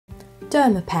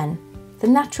Dermapen, the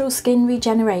natural skin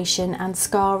regeneration and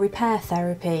scar repair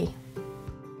therapy.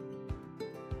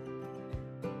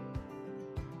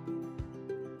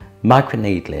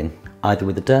 Microneedling, either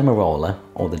with the dermaroller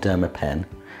or the dermapen,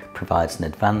 provides an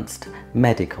advanced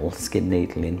medical skin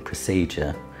needling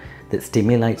procedure that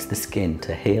stimulates the skin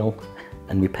to heal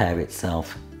and repair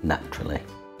itself naturally.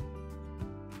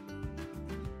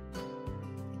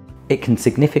 It can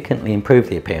significantly improve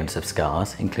the appearance of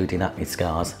scars, including acne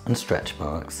scars and stretch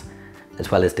marks,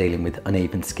 as well as dealing with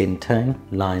uneven skin tone,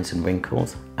 lines and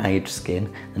wrinkles, aged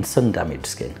skin and sun-damaged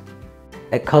skin.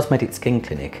 At Cosmedic Skin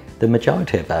Clinic, the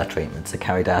majority of our treatments are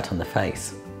carried out on the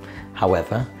face.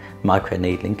 However,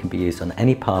 microneedling can be used on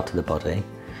any part of the body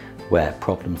where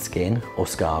problem skin or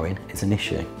scarring is an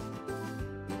issue.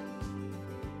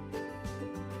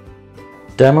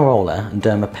 Dermaroller and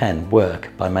dermapen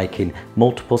work by making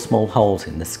multiple small holes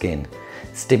in the skin,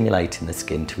 stimulating the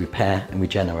skin to repair and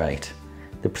regenerate.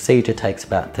 The procedure takes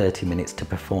about 30 minutes to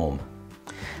perform.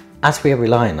 As we are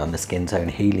relying on the skin's own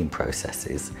healing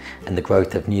processes and the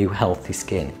growth of new healthy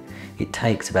skin, it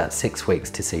takes about 6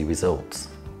 weeks to see results.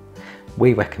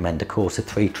 We recommend a course of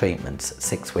 3 treatments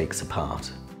 6 weeks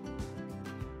apart.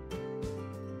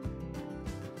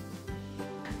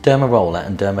 Dermaroller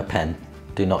and dermapen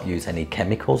do not use any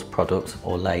chemicals, products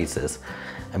or lasers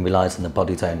and relies on the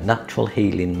body's own natural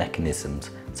healing mechanisms,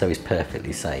 so is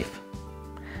perfectly safe.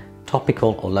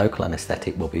 Topical or local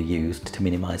anaesthetic will be used to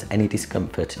minimise any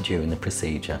discomfort during the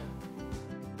procedure.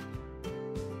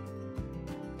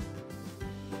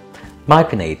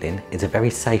 Microneedling is a very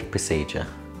safe procedure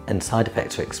and side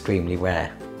effects are extremely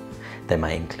rare. They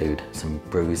may include some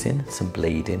bruising, some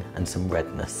bleeding and some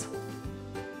redness.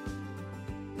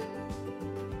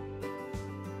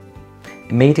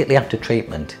 Immediately after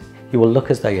treatment, you will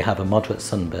look as though you have a moderate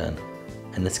sunburn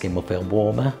and the skin will feel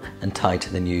warmer and tighter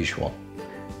than usual.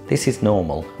 This is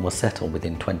normal and will settle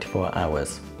within 24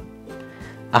 hours.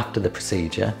 After the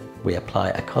procedure, we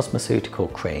apply a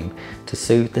cosmeceutical cream to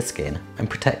soothe the skin and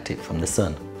protect it from the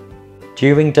sun.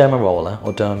 During dermaroller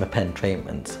or dermapen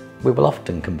treatments, we will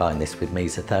often combine this with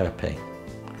mesotherapy.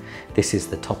 This is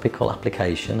the topical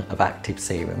application of active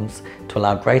serums to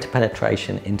allow greater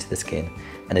penetration into the skin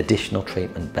and additional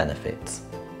treatment benefits.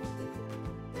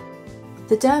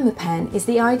 The dermapen is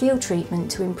the ideal treatment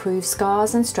to improve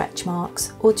scars and stretch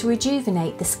marks or to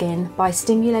rejuvenate the skin by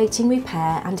stimulating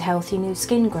repair and healthy new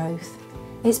skin growth.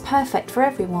 It's perfect for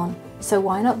everyone, so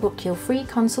why not book your free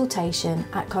consultation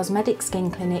at Cosmedic Skin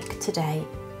Clinic today?